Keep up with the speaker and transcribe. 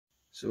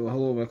So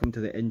hello, welcome to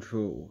the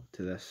intro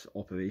to this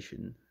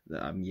operation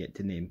that I'm yet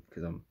to name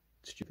because I'm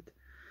stupid.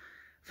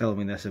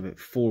 Filming this about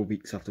 4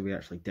 weeks after we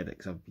actually did it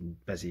because I've been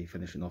busy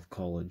finishing off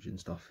college and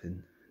stuff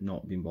and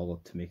not been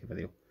bothered to make a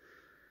video.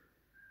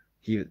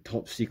 Here at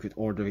Top Secret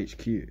Order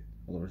HQ,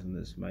 other than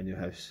this, my new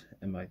house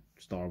in my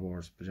Star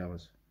Wars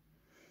pyjamas.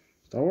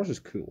 Star Wars is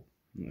cool.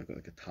 I've got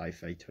like a TIE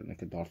fighter and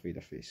like a Darth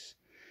Vader face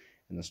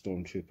and a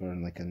Stormtrooper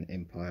and like an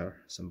Empire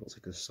symbol. It's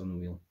like a sun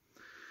wheel.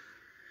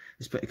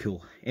 It's pretty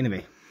cool.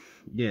 Anyway.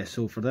 Yeah,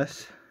 so for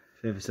this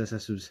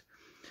was,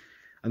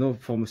 I know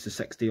I've promised a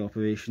 6-day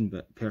operation,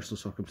 but personal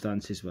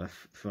circumstances with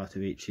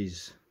Fuatu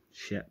H's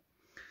shit,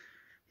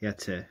 he had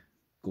to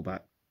go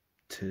back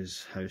to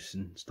his house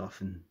and stuff,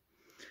 and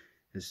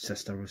his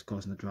sister was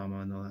causing the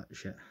drama and all that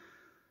shit.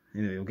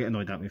 Anyway, he'll get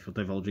annoyed at me for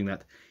divulging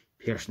that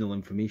personal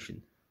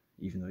information,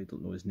 even though I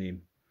don't know his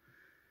name.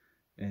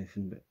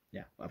 Anything, but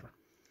yeah, whatever.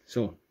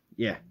 So,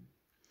 yeah.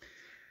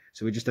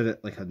 So we just did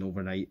it like an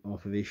overnight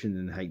operation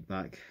and hiked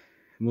back.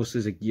 Mostly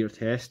as a gear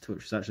test,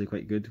 which was actually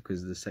quite good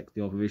because the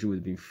 6-day operation would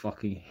have been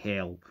fucking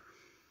hell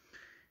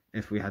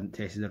if we hadn't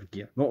tested our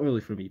gear. Not really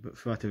for me, but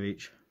Fuatu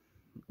H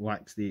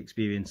lacks the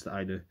experience that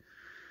I do,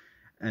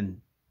 and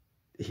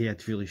he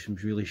had some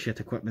really shit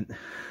equipment.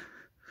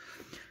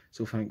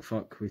 So thank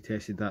fuck we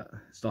tested that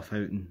stuff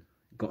out and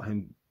got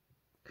him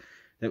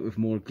out with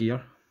more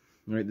gear.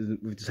 Right,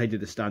 we've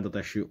decided the standard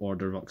issue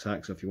order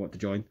rucksack, so if you want to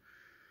join,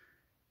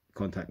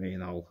 contact me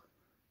and I'll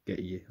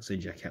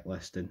send you a kit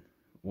list and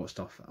what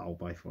stuff I'll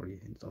buy for you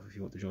and stuff if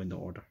you want to join the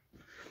order.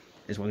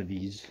 Is one of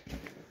these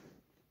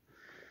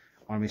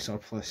army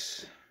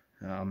surplus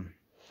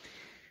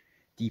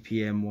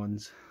DPM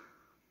ones.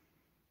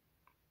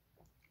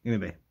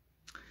 Anyway,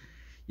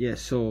 yeah,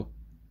 so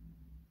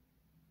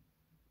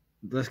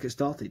let's get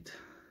started.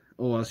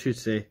 Oh, I should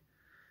say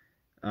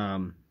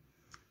the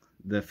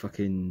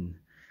fucking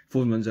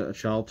phone runs out of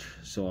charge,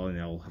 so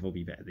I'll have a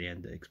wee bit at the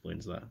end that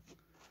explains that.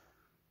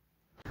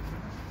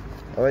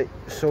 Alright,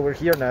 so we're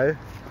here now.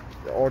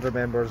 The order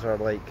members are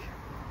like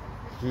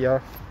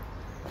here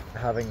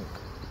having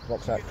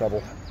rucksack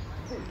trouble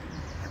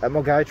at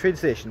Mulgai train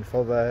station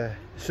for the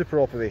super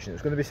operation.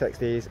 It's going to be 6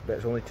 days, but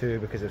it's only 2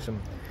 because of some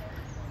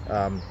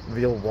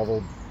real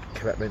world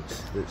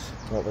commitments that's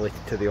not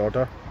related to the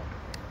order.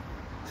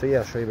 So yeah,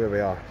 I'll show you where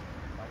we are.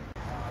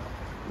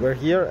 We're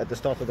here at the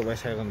start of the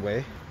West Highland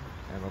Way,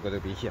 and we're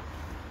going to be here,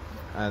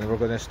 and we're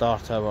going to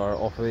start our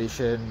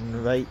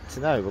operation right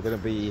now. We're going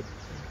to be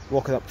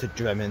walking up to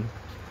Drimmen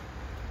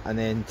and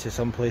then to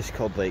some place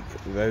called like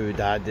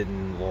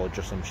Rowdaden Lodge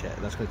or some shit,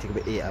 and that's going to take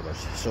about 8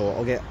 hours. So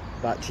I'll get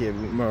back to you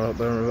when we're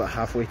about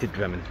halfway to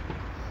Drimmen.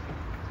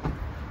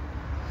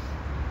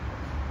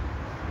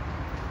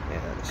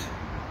 Yeah, that's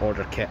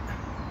order kit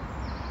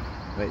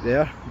right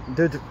there.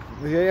 Dude,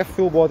 we get a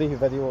full body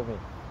video of me.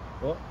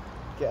 What?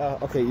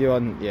 Okay, you're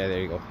on. Yeah,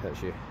 there you go.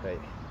 That's you.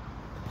 Right.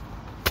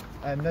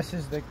 And this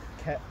is the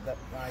kit that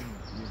I'm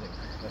using.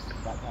 This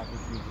backpack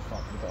is used to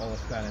we've got all this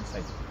span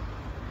inside.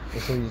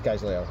 We'll show you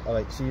guys later.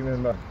 Alright, see you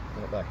remember.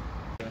 Bye.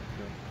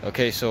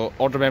 Okay, so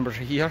order members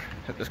are here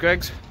at the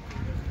Squigs.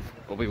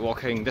 We'll be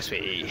walking this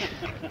way,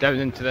 down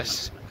into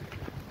this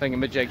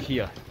thingamajig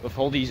here, with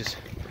all these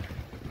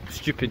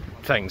stupid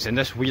things and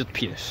this weird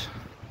penis.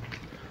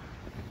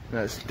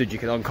 That's, dude, you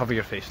can uncover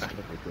your face now.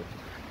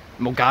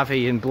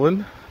 Mulgavi in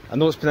Bloom. I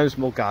know it's pronounced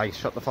Mulgai,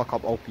 shut the fuck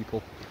up all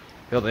people.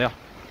 They're there.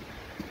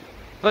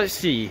 Let's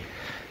see.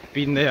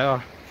 Been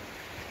there.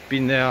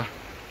 Been there.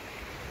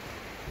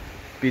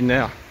 Been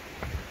there.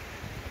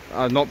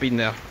 Not been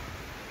there.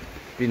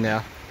 Been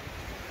there.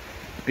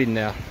 Been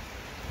there.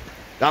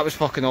 That was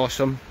fucking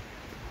awesome.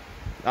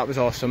 That was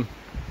awesome.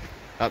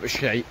 That was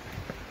shite.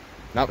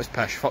 That was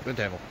pish. Fuck the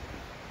devil.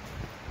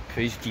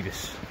 Praise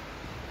Jeebus.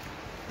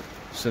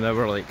 So now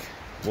we're like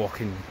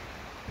walking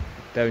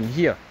down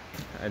here,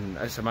 and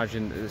let's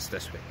imagine it's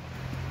this way.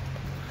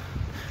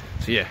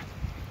 So yeah,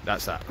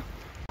 that's that.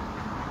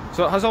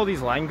 So it has all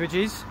these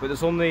languages, but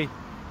there's only,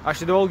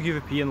 actually they're all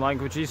European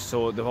languages,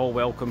 so they're all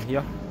welcome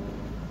here.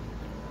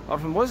 Or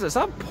from, what is this? Is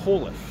that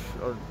Polish?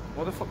 Or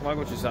what the fuck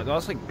language is that? No,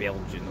 that's like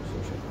Belgian or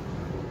some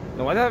shit.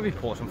 No, why did that be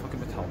Polish? I'm fucking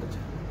retarded.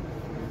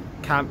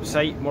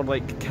 Campsite, more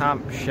like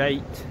camp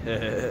shite.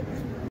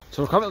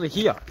 So we're currently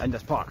here in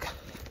this park.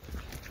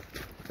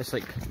 It's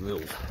like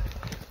rules.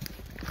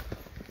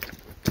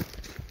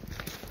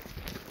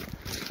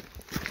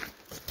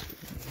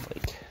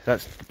 Like,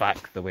 that's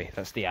back the way,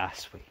 that's the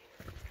ass way.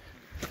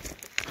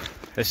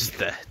 This is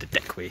the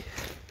dick way.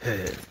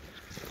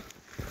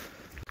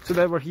 So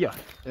now we're here,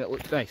 and it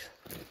looks nice.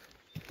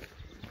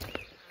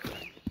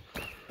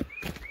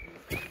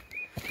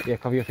 Yeah,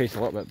 cover your face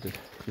a little bit, dude.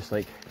 Just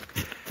like,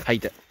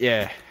 hide it.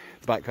 Yeah,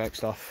 backpack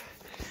stuff.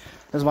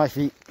 There's my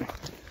feet.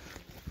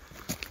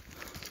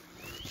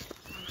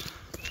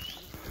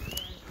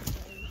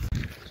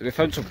 So we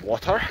found some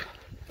water.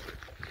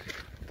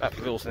 That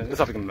rolls in.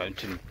 There's a big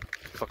mountain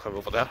fucker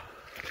over there.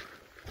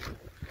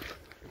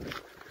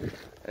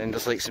 And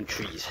there's like some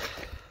trees.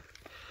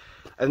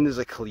 And there's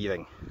a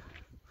clearing.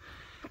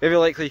 Maybe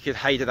likely you could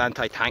hide an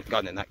anti-tank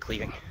gun in that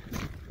clearing.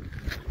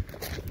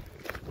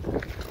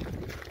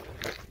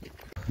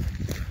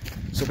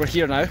 So we're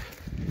here now.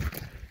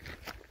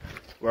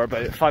 We're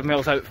about 5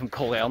 miles out from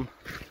Colerne,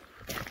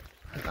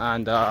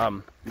 and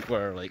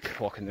we're like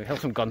walking. We heard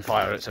some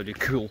gunfire. It sounded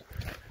cool,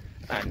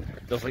 and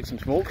there's like some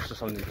smoke, so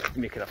someone's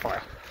making a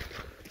fire,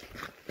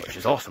 which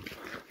is awesome.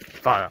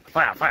 Fire,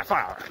 fire, fire,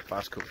 fire.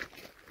 That's cool.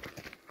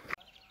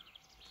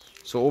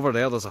 So over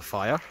there's a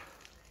fire.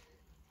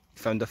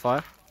 Found a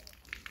fire.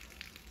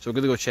 So we're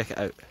gonna go check it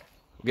out.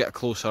 We'll get a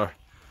closer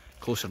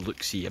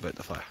look-see about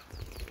the fire.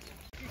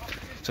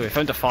 So we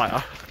found a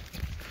fire.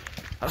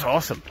 That's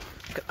awesome.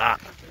 Look at that.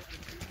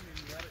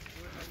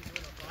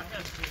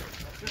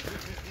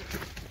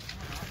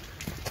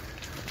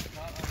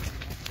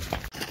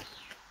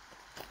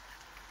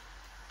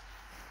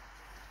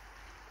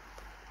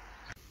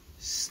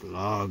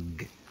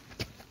 Slug.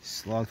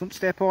 Slug. Don't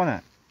step on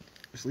it.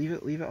 Just leave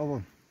it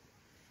alone.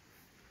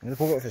 I'm gonna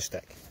poke it with a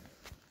stick.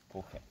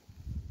 Poke it.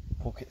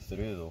 Poke it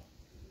through though.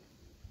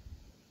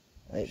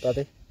 Right,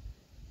 buddy?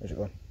 Where's it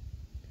going?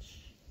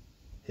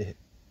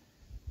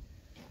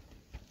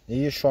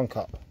 You shrunk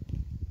up.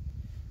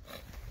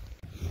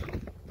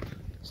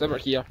 So we're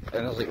here,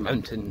 and there's like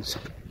mountains,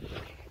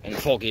 and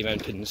foggy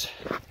mountains,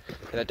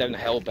 and then down the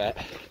hill bit,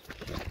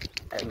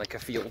 and like a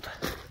field.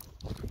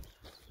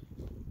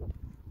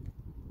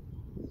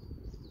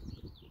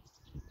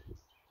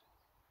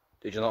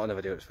 Did you not on the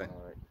video? It's fine.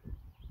 Alright.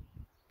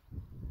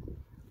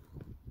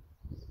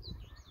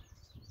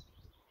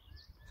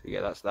 So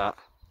yeah, that's that.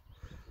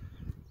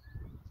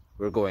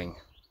 We're going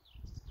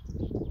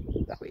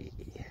that way.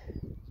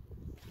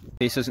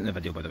 This isn't the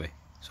video, by the way,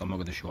 so I'm not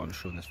going to show it. I'm just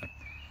showing this thing.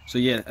 So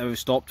yeah, I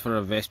was stopped for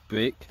a vest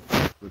break.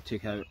 We'll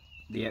take out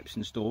the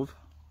Epsom stove,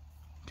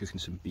 cooking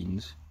some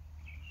beans,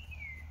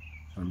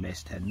 or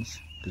mess tins,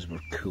 because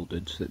we're cool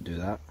dudes that do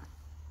that.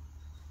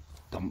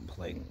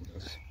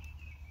 Dumplings.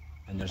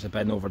 And there's a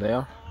bin over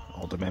there,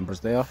 all the members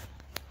there.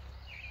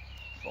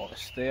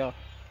 Forest there.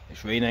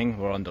 It's raining,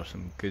 we're under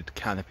some good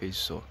canopies,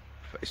 so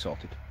pretty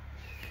sorted.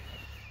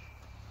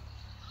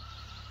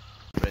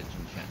 Bridge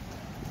and shit.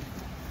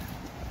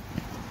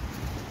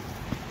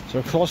 So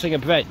we're crossing a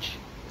bridge.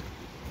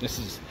 This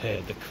is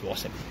the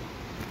crossing.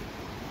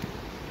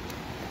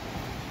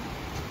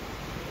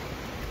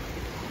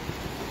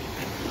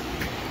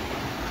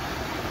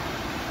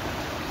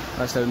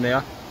 That's down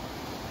there.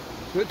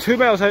 We're 2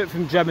 miles out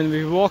from Drimmen.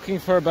 We've been walking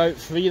for about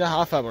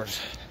 3.5 hours.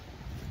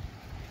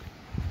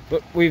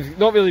 But we've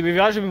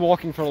actually been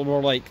walking for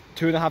more like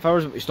 2.5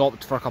 hours, but we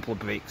stopped for a couple of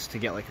breaks to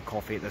get like a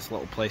coffee at this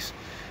little place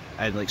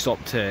and like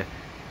stopped to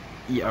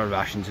eat our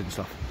rations and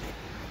stuff.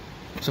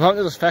 So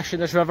apparently there's fish in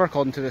this river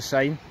according to the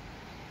sign.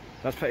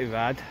 That's pretty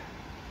rad.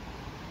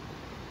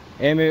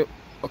 Anyway,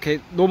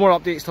 okay, no more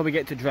updates till we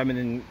get to Drimmen,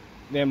 and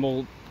then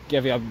we'll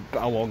give you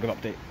a longer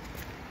update.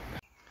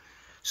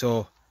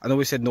 So I know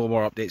we said no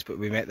more updates, but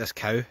we met this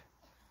cow.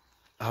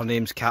 Her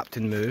name's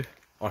Captain Moo,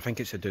 or I think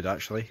it's a dude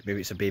actually,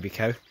 maybe it's a baby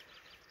cow.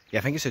 Yeah,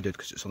 I think it's a dude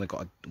because it's only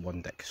got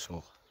one dick,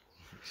 so...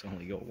 It's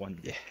only got one?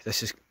 Yeah,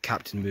 this is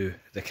Captain Moo,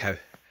 the cow,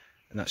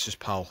 and that's his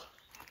pal,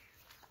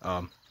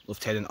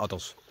 Lieutenant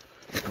Uddles.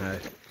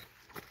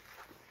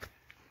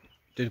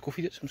 Dude, go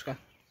feed it some scan.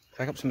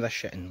 Pick up some of this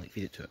shit and like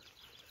feed it to it.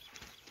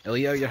 It'll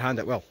eat out your hand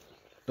at will.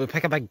 No,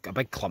 pick a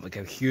big clump, like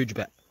a huge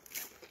bit.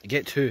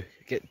 Get two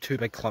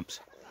big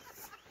clumps.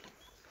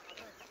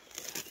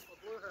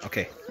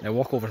 Okay, now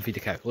walk over and feed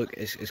the cow. Look,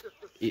 it's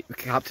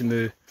Captain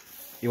Moo.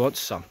 He wants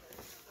some.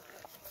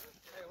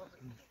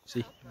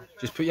 See?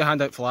 Just put your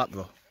hand out flat,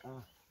 bro.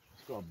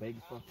 It's got a big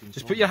fucking...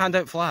 Just put your hand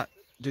out flat.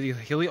 Dude,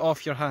 he'll eat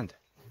off your hand.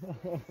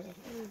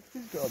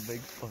 He's got a big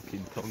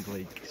fucking tongue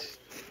like...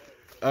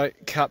 Alright,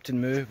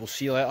 Captain Moo, we'll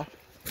see you later.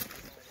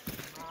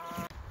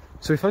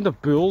 So we found a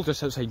bull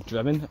just outside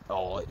Drimmen.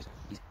 Oh,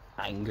 he's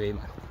angry,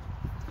 man.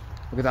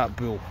 Look at that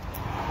bull.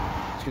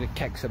 He's gonna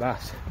kick some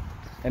ass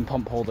and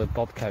pump all the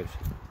bob cows.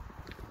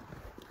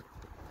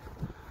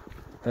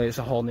 There's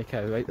a horny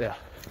cow right there.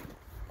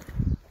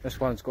 This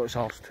one's got its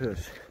arse to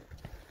us.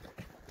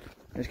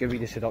 It's gonna be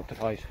the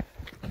seductive eyes.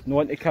 No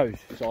into cows,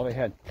 it's all they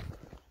had.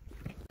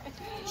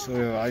 So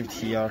we arrived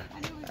here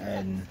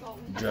in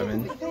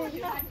Drimmen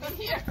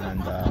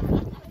and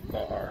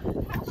got our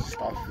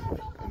stuff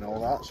and all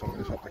that, so I'm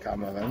going to swap the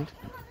camera around.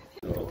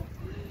 So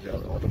we've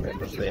got all the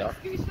members there.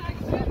 We're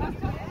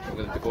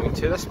going to be going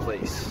to this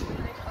place,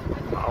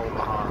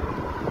 Almahar.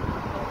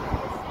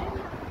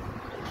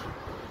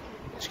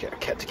 Let's get our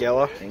kit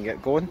together and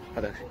get going.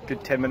 Had a good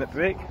 10-minute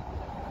break.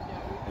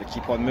 Going to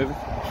keep on moving.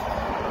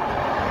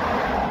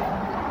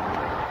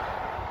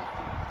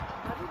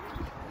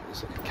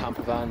 There's like a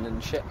camper van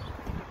and shit.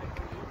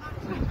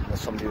 There's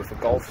somebody with a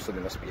golf, so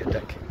they must be a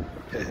dick.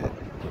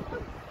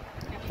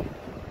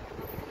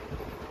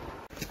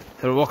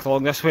 So we walked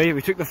along this way.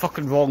 We took the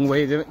fucking wrong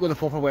way. They didn't go the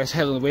proper West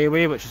Highland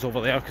Way, which is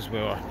over there because we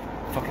were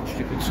fucking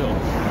stupid. So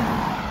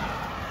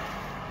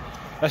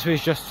this way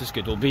is just as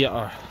good. We'll be at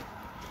our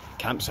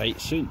campsite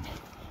soon.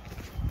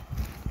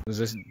 There's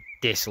this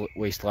desolate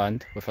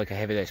wasteland with like a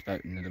heavy ice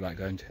mountain in the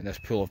background and this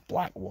pool of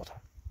black water.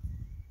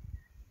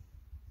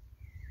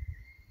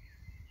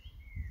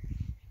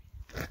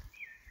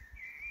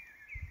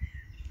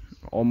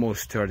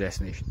 almost to our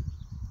destination.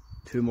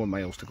 2 more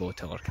miles to go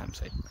till our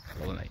campsite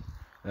for the night.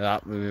 Now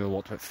that we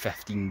walked about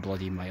 15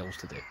 bloody miles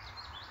to do.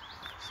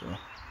 So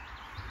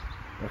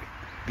we'll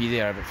be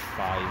there about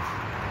 5,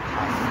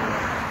 half 4.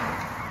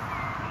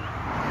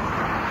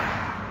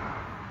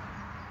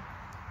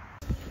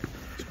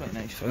 It's quite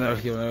nice. So now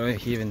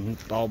here in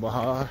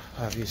Balbahar,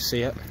 have you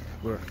see it?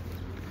 We're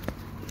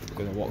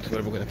going to walk to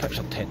where we're going to pitch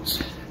our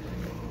tents.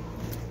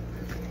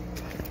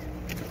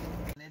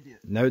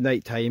 Now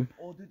night time.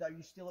 Oh, dude, are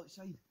you still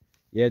outside?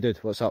 Yeah, dude,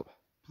 what's up?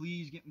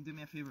 Please do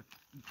me a favour.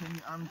 Can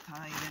you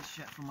untie this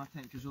shit from my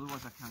tent? Because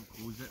otherwise I can't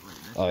close it like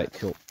this. Alright,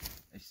 cool.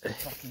 It's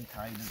fucking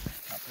tied and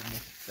trapped in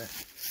this bit.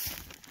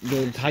 You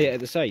going to tie it at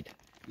the side?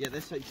 Yeah,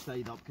 this side's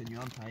tied up. Can you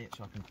untie it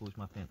so I can close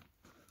my tent?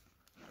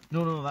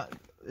 No,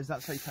 is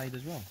that side tied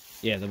as well?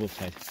 Yeah, they're both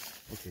tied.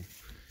 Okay.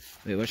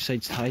 Wait, which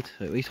side's tied?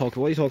 Wait, what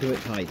are you talking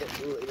about tied?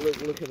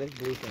 Look at this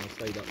blue thing, it's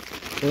tied up.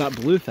 Oh, that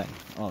blue thing?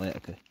 Oh, right,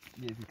 okay.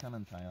 Yeah, if you can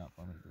untie that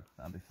for me,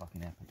 that'd be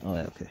fucking epic. Oh,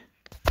 right, okay.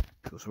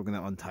 Cool, so we're going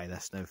to untie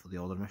this now for the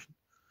order mission.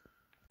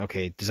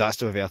 Okay,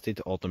 disaster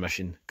averted, order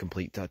mission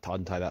complete to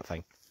untie that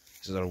thing.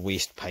 This is our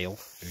waste pile,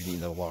 if you're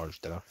eating a large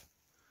dinner.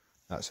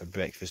 That's a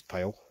breakfast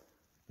pile.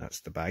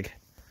 That's the bag.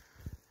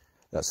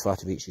 That's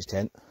Fatu H's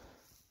tent.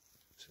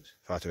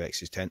 Fatu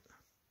X's tent.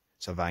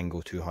 It's a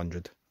Vango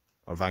 200,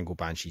 or Vango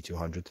Banshee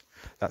 200.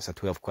 That's a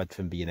 12 quid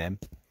from B&M.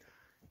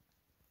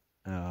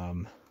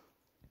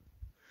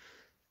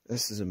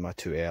 This is in my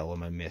 2L and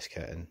my mess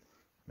kit and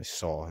my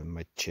saw and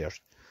my chairs.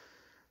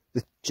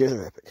 The chairs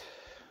are epic.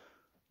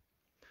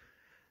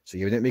 So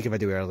yeah, we didn't make a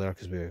video earlier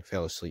because we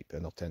fell asleep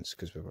in our tents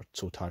because we were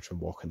so tired from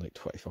walking like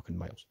 20 fucking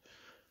miles.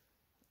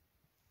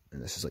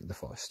 And this is like the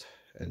forest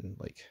in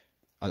like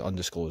an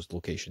undisclosed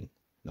location.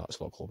 No, it's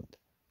Loch Lomond.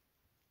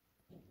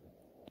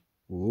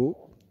 Ooh,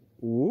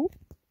 ooh.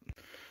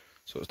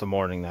 So it's the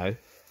morning now,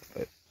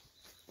 about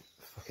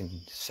fucking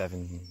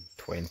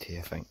 7:20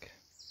 I think,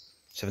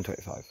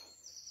 7:25.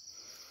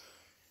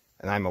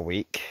 And I'm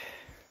awake,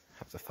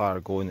 have the fire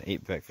going,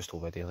 ate breakfast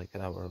already like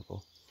an hour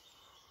ago.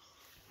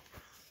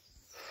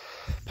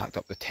 Packed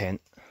up the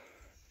tent,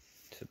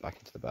 put it back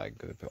into the bag,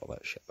 gonna put all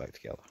that shit back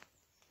together.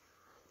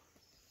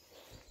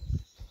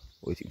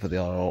 Waiting for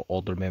the other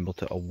order member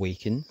to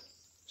awaken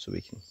so we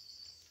can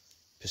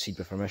proceed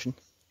with our mission.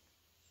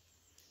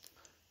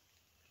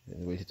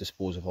 The way to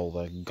dispose of all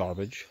the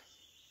garbage,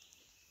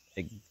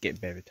 get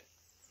buried.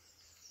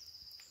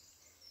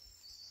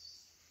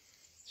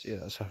 So yeah,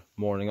 that's our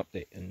morning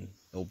update, and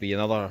there'll be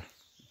another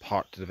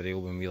part to the video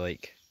when we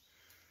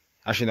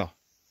actually no,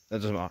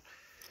 that doesn't matter.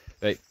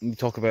 Right, we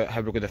talk about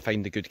how we're going to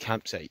find a good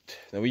campsite.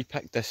 Now we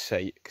picked this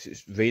site because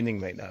it's raining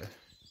right now.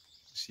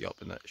 See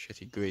up in that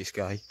shitty grey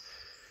sky.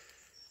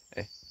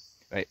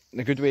 Right,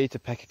 the good way to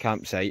pick a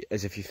campsite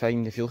is if you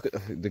look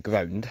at the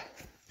ground,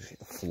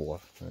 the floor,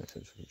 that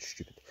sounds really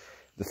stupid,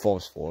 the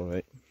forest floor,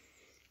 right?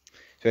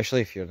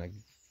 Especially if you're in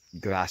a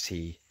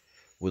grassy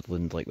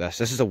woodland like this.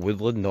 This is a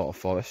woodland, not a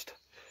forest,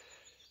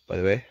 by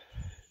the way.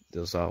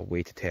 There's a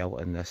way to tell,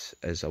 and this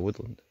is a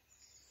woodland.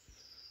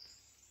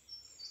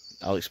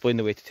 I'll explain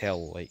the way to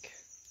tell, like,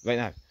 right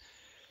now.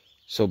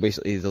 So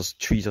basically, there's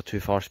trees are too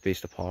far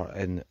spaced apart,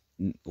 and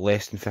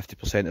less than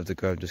 50% of the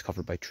ground is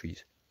covered by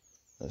trees.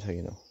 That's how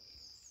you know.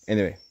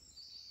 Anyway,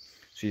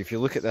 so if you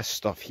look at this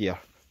stuff here,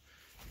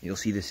 you'll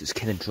see this is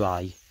kind of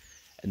dry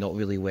and not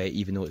really wet,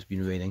 even though it's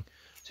been raining.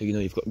 So you know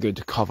you've got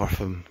good cover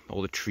from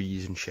all the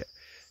trees and shit.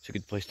 It's a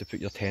good place to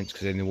put your tents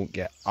because then they won't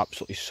get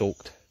absolutely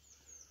soaked.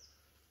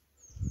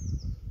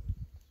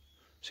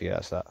 So yeah,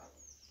 that's that.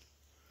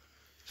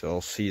 So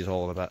I'll see you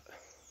all in a bit.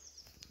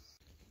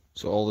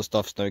 So all the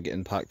stuff's now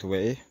getting packed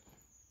away.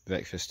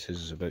 Breakfast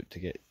is about to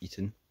get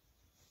eaten.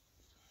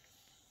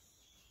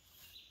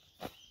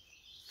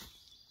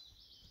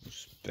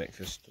 It's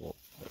breakfast, well,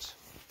 that's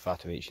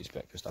Fatu H's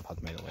breakfast, I've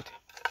had mine already.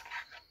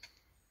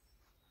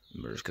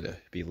 And we're just going to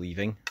be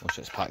leaving once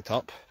it's packed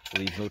up.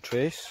 Leave no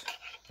trace.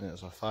 And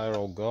there's our fire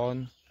all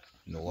gone.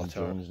 No litter.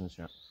 Drones and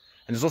shit.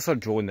 And there's also a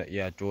drone that,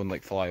 yeah, drone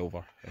like fly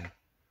over. Yeah.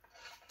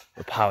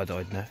 We're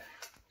paranoid now.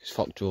 Because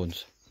fuck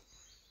drones.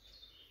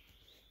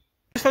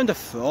 I found a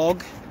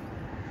frog.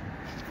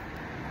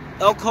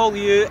 I'll call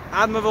you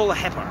Admiral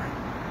Hipper.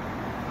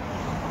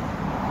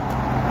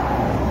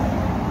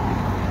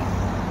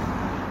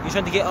 You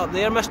trying to get up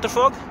there, Mr.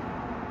 Frog?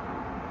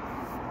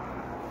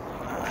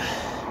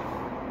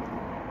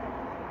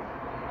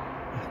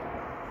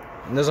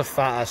 And there's a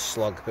fat ass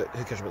slug, but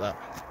who cares about that?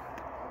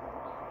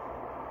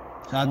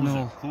 It's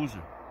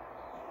Closer.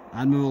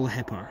 Admiral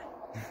Hipper.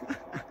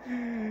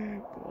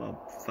 What a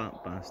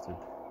fat bastard.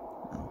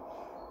 No.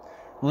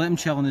 We'll let him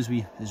chill in his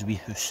wee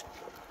house.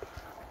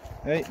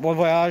 Right, bon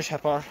voyage,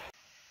 Hipper.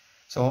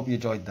 So I hope you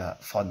enjoyed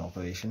that fun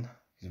operation,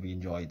 because we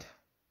enjoyed,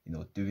 you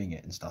know, doing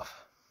it and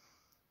stuff.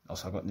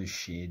 Also, I got new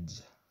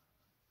shades.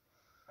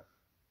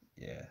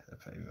 Yeah, they're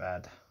pretty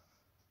rad.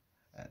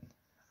 And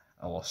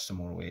I lost some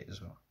more weight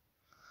as well.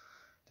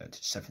 Down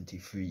to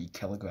 73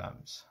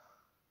 kilograms.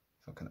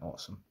 Fucking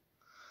awesome.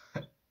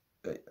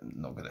 I'm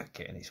not going to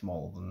get any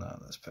smaller than that.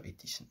 That's pretty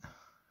decent.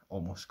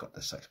 Almost got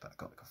the 6-pack,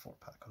 got like a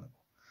 4-pack on it.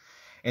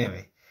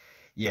 Anyway,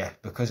 yeah,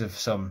 because of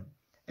some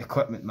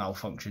equipment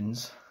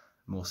malfunctions,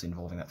 mostly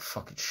involving that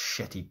fucking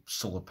shitty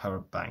solar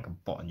powered bank, I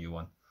bought a new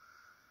one.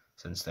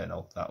 Since then,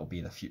 that'll be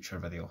in a future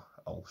video.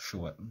 I'll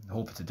show it. I'm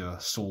hoping to do a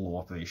solo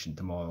operation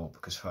tomorrow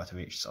because Fatu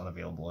H is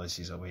unavailable as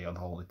he's away on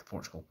holiday to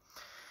Portugal.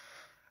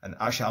 And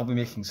actually, I'll be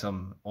making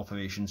some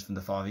operations from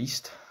the Far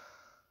East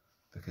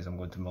because I'm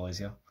going to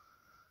Malaysia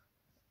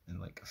in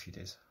like a few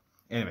days.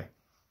 Anyway,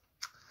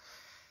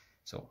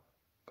 so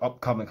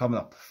coming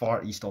up,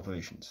 Far East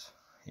operations.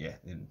 Yeah,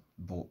 in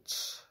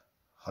boats,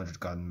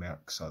 100-gun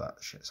Mercs, all that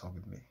shit. It's all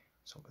going to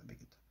be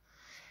good.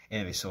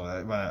 Anyway, so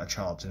I ran out of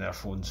charge, and our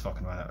phones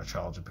fucking ran out of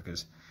charge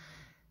because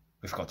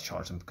we forgot to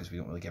charge them because we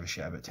don't really give a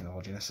shit about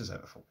technology. This is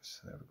out of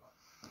focus. There we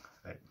go.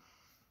 Right.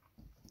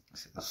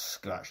 See, let's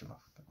scratch them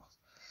off.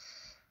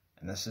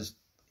 And this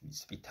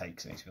needs to be tight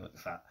because it makes me look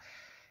fat.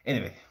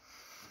 Anyway,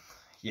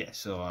 yeah,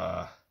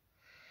 so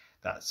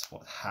that's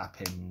what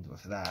happened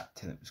with that,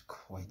 and it was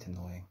quite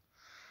annoying.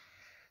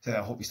 So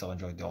I hope you still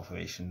enjoyed the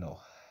operation though.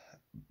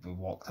 We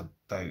walked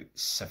about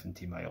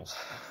 70 miles.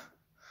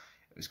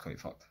 It was quite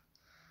fucked.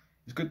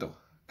 It was good though.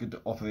 Good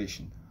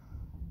operation.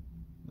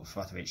 The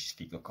Fatu H's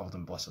feet got covered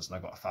in blisters and I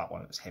got a fat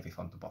one. It was heavy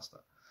fun to bust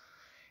it.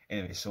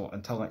 Anyway, so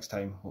until next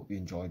time, hope you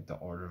enjoyed the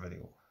order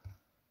video.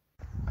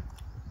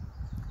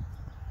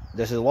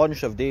 This is the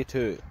launch of day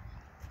 2.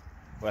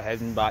 We're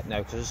heading back now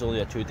because it's only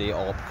a 2-day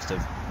op because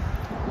of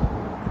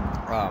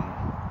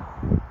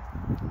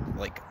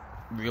like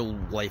real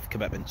life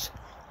commitments.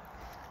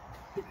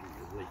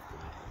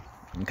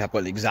 I've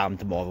got the exam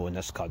tomorrow and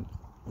this cunt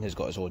has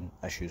got his own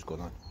issues going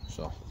on,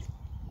 so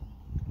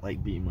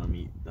like beating my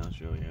meat,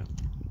 that's real, yeah.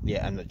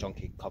 Yeah, and the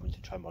junkie coming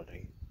to try and murder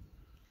you.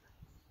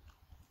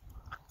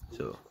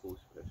 So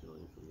close personal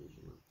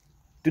information.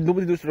 dude,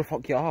 nobody knows who the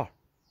fuck you are.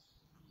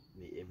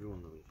 Mate,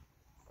 everyone knows.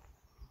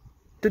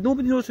 Dude,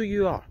 nobody knows who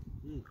you are.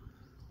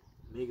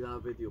 Make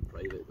that video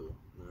private though.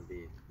 That'd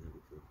be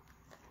cool.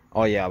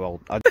 Oh yeah, well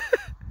that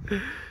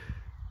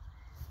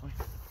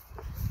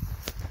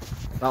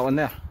one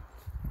there.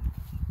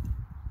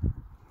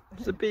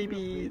 It's the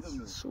babies,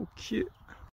 so cute.